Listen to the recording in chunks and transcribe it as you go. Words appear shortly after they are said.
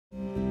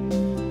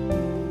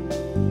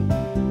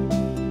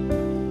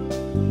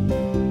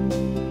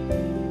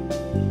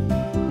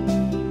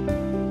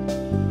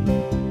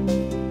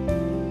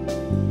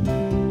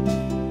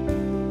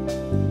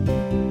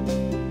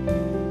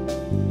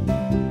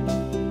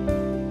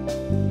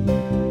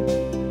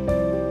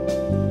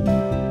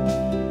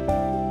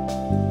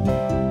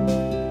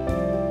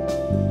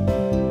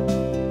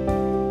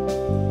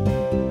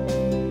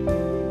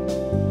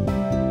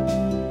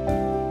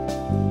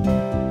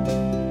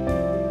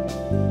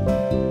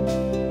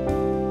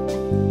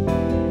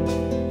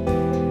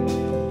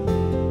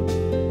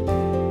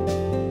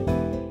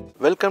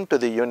Welcome to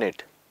the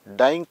unit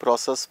Dyeing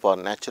Process for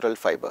Natural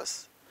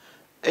Fibers.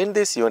 In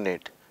this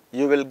unit,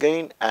 you will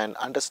gain an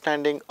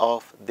understanding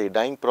of the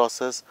dyeing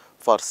process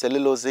for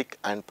cellulosic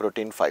and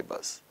protein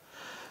fibers.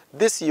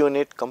 This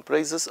unit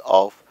comprises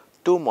of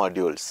two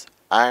modules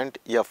and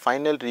a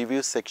final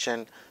review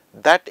section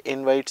that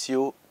invites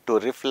you to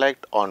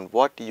reflect on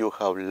what you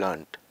have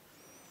learned.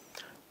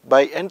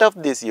 By end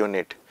of this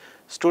unit,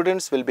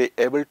 students will be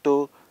able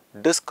to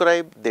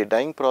describe the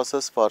dyeing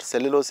process for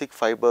cellulosic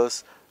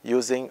fibers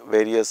using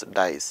various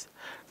dyes,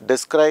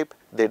 describe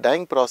the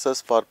dyeing process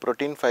for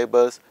protein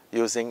fibers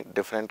using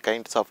different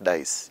kinds of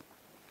dyes.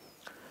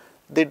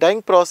 The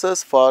dyeing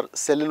process for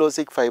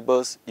cellulosic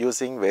fibers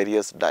using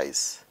various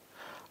dyes.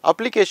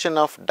 Application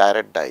of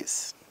direct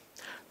dyes.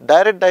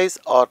 Direct dyes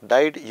are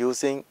dyed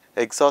using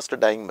exhaust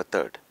dyeing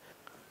method.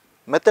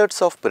 Methods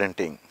of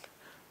printing.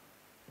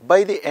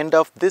 By the end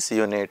of this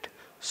unit,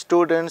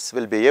 students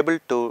will be able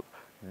to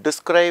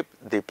describe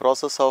the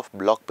process of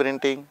block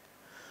printing,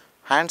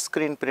 hand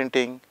screen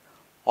printing,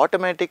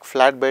 automatic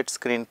flatbed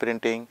screen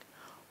printing,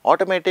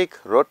 automatic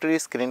rotary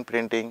screen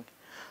printing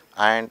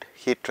and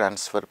heat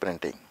transfer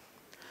printing.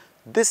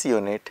 This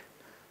unit,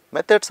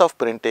 methods of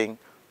printing,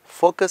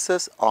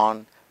 focuses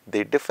on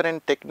the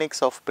different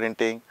techniques of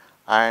printing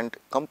and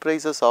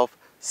comprises of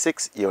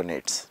 6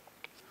 units.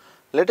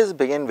 Let us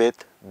begin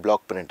with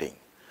block printing.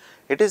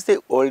 It is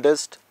the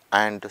oldest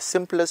and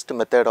simplest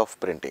method of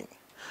printing.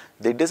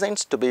 The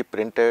designs to be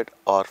printed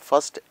are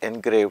first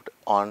engraved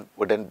on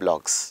wooden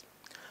blocks.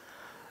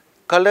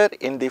 Color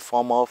in the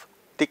form of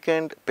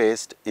thickened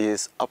paste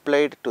is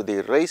applied to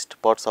the raised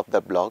parts of the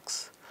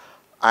blocks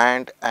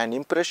and an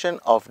impression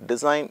of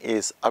design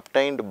is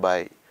obtained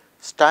by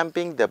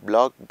stamping the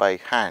block by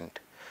hand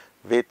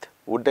with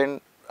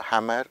wooden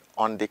hammer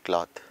on the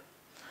cloth.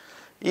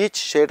 Each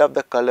shade of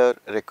the color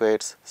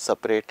requires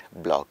separate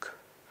block.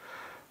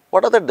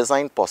 What are the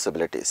design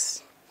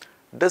possibilities?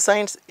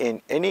 Designs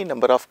in any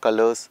number of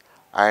colors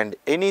and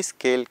any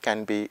scale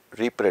can be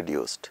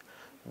reproduced.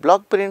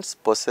 Block prints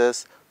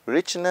possess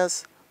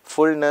richness,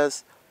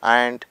 fullness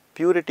and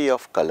purity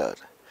of color.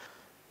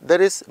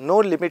 There is no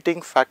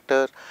limiting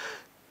factor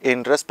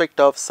in respect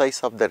of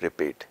size of the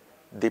repeat.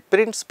 The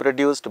prints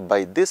produced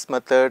by this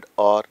method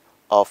are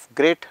of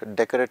great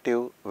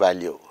decorative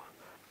value.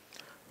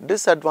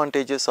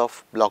 Disadvantages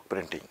of block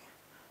printing.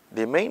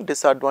 The main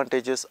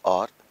disadvantages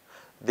are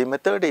the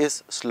method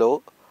is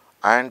slow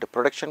and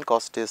production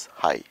cost is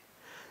high.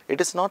 It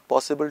is not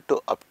possible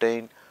to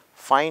obtain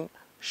fine,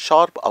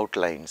 sharp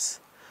outlines.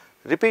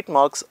 Repeat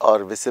marks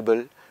are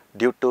visible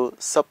due to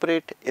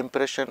separate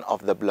impression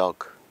of the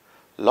block.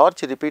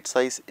 Large repeat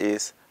size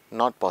is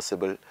not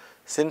possible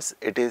since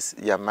it is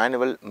a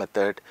manual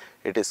method,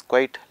 it is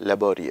quite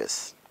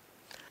laborious.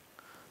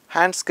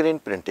 Hand screen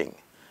printing.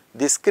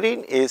 The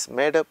screen is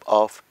made up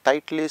of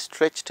tightly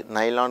stretched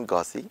nylon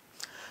gauzy.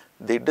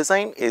 The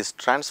design is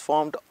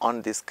transformed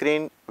on the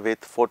screen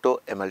with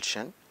photo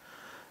emulsion.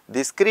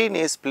 The screen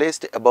is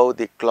placed above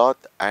the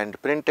cloth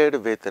and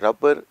printed with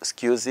rubber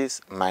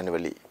squeezees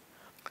manually.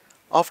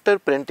 After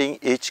printing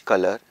each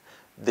color,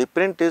 the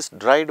print is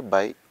dried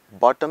by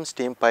bottom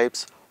steam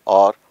pipes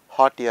or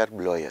hot air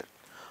blower.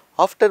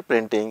 After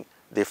printing,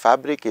 the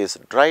fabric is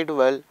dried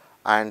well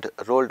and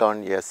rolled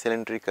on a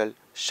cylindrical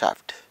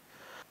shaft.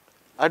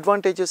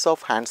 Advantages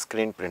of hand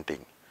screen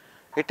printing.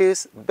 It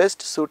is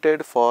best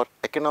suited for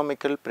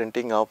economical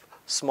printing of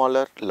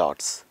smaller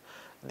lots.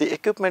 The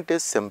equipment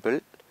is simple,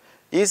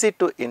 easy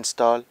to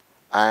install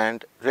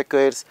and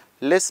requires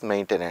less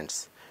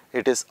maintenance.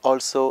 It is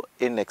also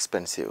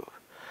inexpensive.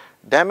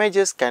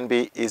 Damages can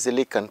be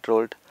easily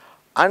controlled.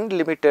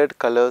 Unlimited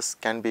colors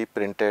can be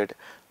printed.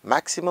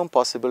 Maximum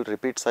possible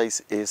repeat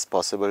size is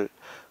possible.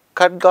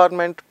 Cut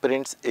garment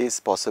prints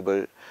is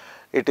possible.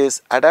 It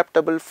is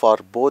adaptable for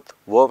both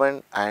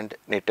woven and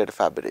knitted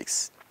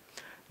fabrics.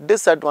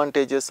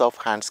 Disadvantages of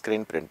hand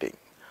screen printing.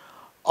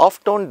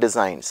 Off-tone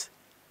designs,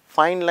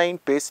 fine line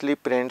paisley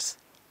prints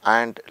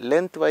and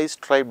lengthwise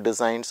stripe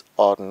designs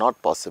are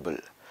not possible.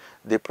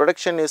 The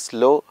production is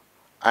slow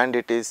and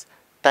it is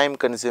time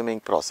consuming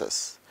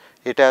process.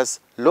 It has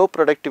low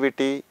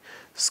productivity,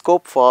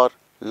 scope for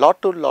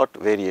lot to lot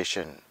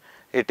variation.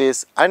 It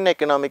is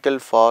uneconomical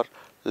for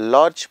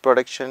large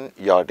production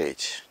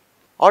yardage.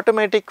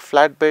 Automatic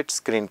flatbed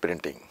screen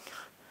printing.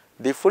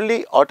 The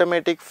fully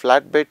automatic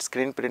flatbed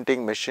screen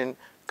printing machine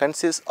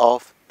consists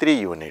of 3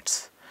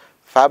 units: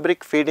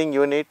 fabric feeding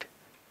unit,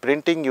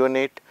 printing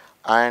unit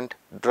and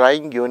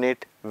drying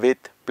unit with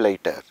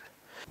plater.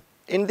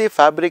 In the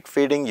fabric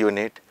feeding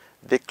unit,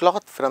 the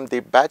cloth from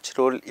the batch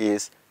roll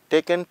is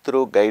taken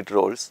through guide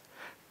rolls,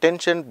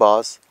 tension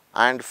bars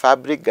and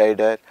fabric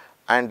guider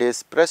and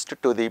is pressed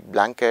to the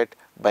blanket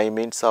by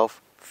means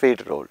of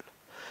feed roll.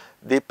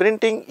 The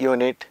printing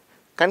unit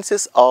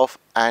consists of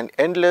an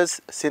endless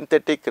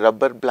synthetic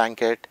rubber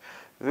blanket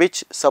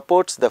which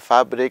supports the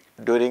fabric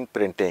during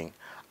printing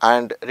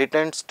and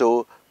returns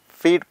to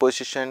feed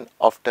position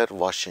after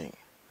washing.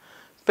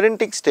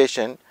 Printing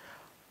station.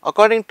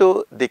 According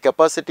to the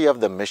capacity of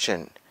the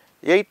machine,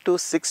 8 to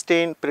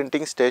 16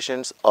 printing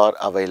stations are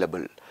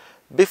available.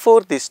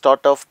 Before the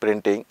start of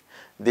printing,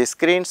 the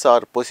screens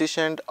are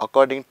positioned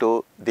according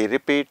to the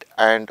repeat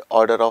and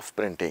order of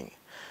printing.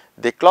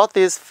 The cloth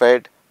is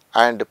fed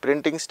and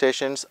printing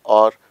stations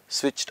are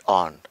switched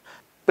on.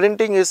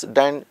 Printing is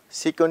done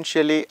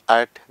sequentially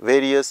at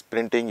various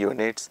printing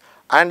units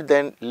and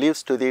then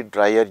leaves to the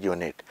dryer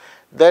unit.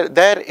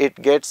 There it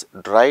gets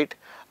dried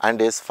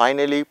and is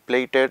finally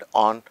plated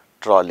on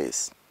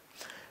trolleys.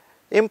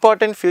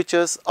 Important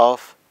features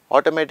of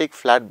automatic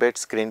flatbed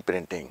screen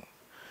printing.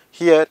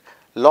 Here,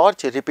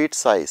 large repeat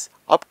size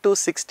up to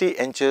 60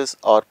 inches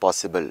are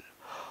possible.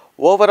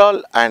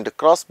 Overall and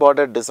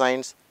cross-border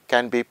designs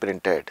can be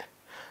printed.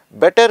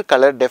 Better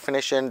color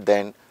definition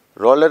than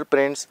roller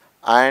prints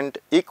and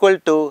equal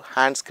to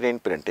hand screen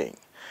printing.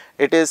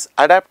 It is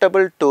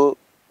adaptable to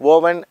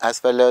woven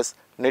as well as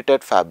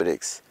knitted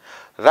fabrics.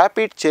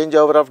 Rapid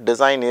changeover of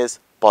design is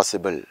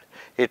possible.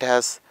 It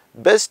has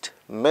best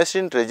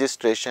machine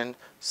registration,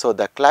 so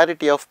the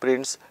clarity of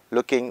prints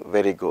looking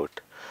very good.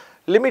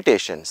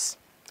 Limitations.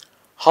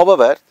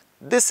 However,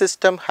 this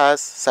system has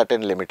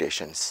certain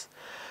limitations.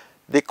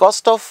 The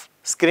cost of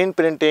screen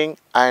printing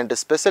and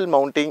special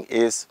mounting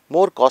is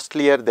more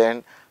costlier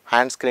than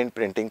hand screen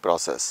printing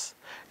process.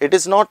 It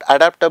is not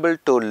adaptable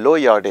to low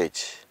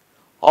yardage.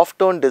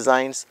 Off-tone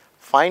designs,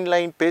 fine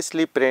line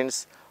paisley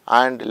prints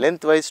and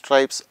lengthwise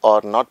stripes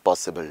are not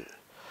possible.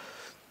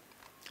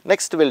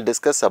 Next we will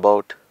discuss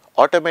about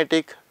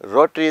automatic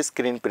rotary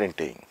screen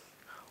printing.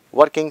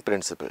 Working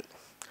principle.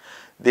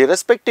 The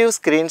respective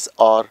screens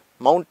are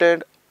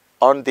mounted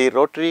on the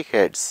rotary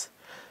heads.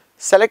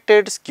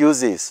 Selected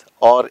squeezees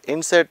are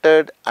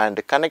inserted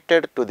and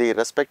connected to the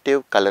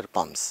respective color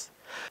pumps.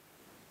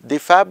 The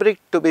fabric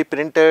to be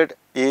printed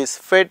is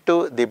fed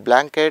to the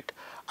blanket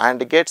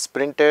and gets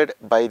printed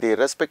by the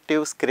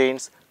respective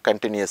screens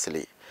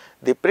continuously.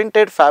 The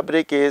printed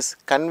fabric is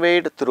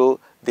conveyed through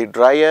the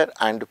dryer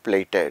and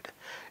plated.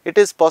 It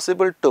is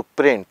possible to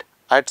print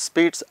at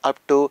speeds up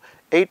to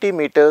 80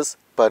 meters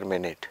per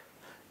minute.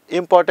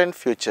 Important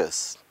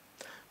features.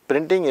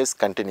 Printing is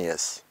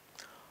continuous.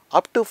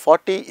 Up to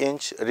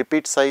 40-inch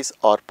repeat size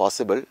are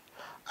possible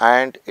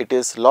and it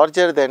is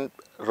larger than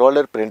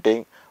roller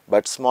printing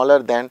but smaller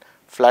than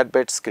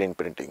flatbed screen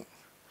printing.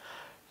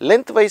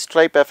 Lengthwise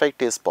stripe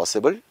effect is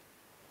possible.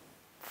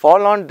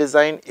 Fall-on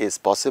design is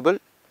possible.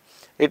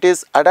 It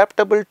is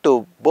adaptable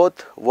to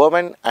both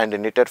woven and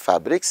knitted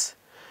fabrics.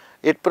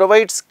 It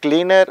provides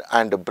cleaner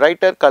and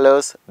brighter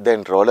colors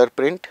than roller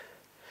print.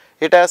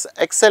 It has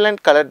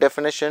excellent color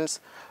definitions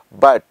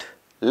but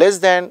less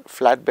than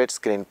flatbed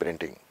screen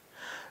printing.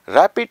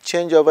 Rapid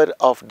changeover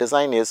of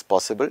design is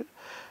possible.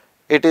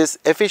 It is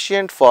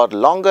efficient for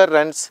longer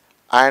runs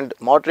and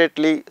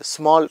moderately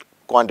small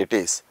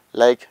quantities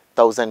like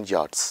 1000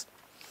 yards.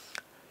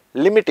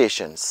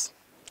 Limitations.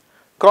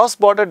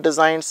 Cross-border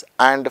designs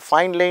and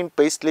fine line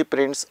paisley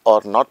prints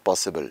are not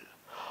possible.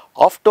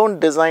 Off-tone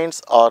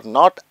designs are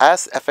not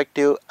as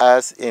effective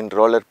as in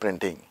roller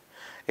printing.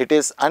 It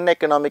is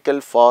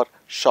uneconomical for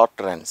short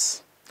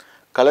runs.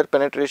 Color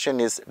penetration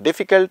is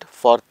difficult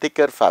for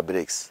thicker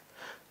fabrics.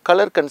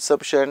 Color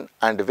consumption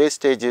and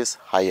wastage is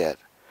higher.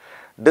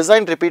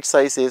 Design repeat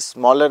size is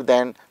smaller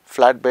than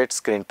flatbed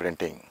screen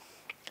printing.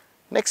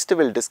 Next we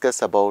will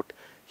discuss about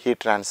heat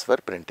transfer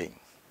printing.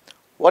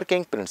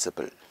 Working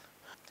principle.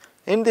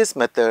 In this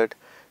method,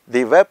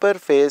 the vapor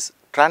phase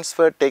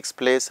transfer takes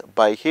place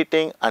by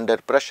heating under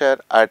pressure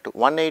at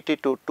 180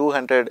 to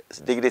 200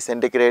 degrees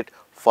centigrade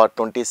for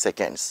 20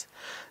 seconds.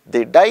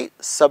 The dye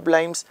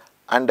sublimes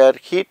under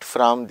heat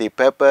from the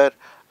paper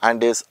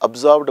and is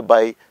absorbed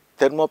by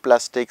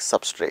thermoplastic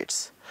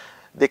substrates.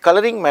 The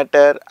coloring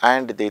matter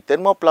and the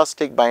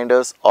thermoplastic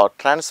binders are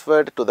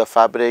transferred to the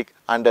fabric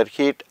under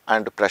heat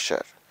and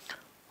pressure.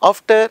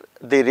 After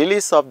the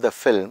release of the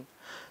film,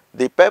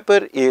 the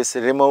paper is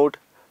removed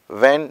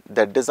when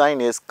the design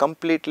is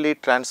completely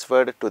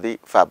transferred to the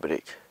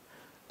fabric.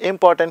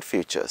 Important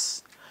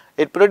features.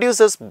 It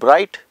produces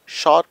bright,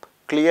 sharp,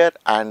 clear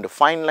and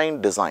fine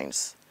line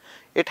designs.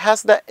 It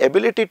has the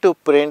ability to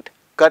print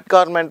cut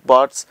garment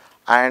parts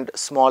and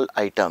small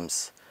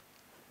items.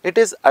 It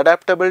is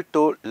adaptable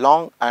to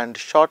long and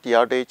short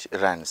yardage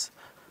runs.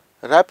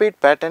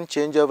 Rapid pattern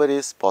changeover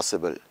is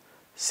possible.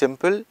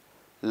 Simple,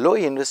 low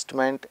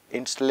investment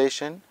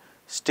installation,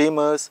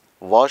 steamers,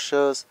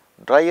 washers,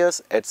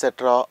 dryers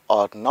etc.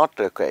 are not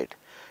required.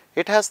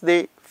 It has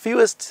the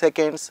fewest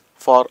seconds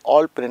for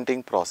all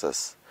printing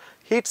process.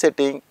 Heat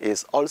setting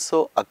is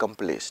also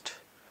accomplished.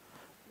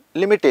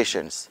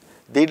 Limitations.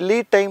 The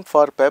lead time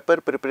for paper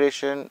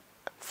preparation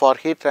for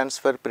heat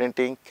transfer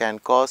printing can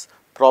cause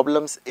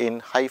problems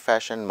in high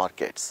fashion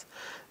markets.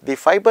 The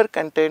fiber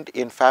content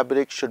in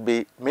fabric should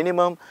be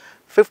minimum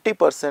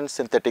 50%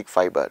 synthetic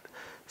fiber.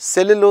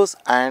 Cellulose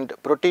and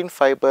protein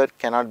fiber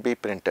cannot be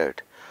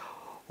printed.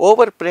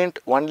 Overprint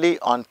only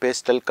on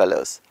pastel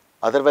colors,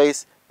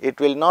 otherwise it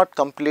will not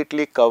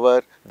completely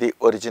cover the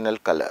original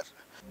color.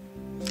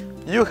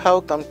 You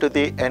have come to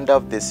the end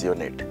of this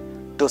unit.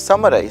 To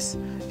summarize,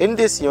 in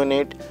this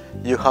unit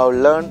you have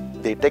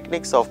learned the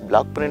techniques of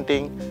block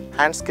printing,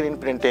 hand screen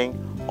printing,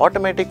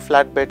 automatic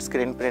flatbed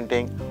screen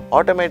printing,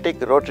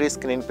 automatic rotary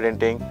screen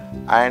printing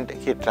and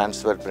heat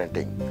transfer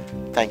printing.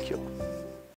 Thank you.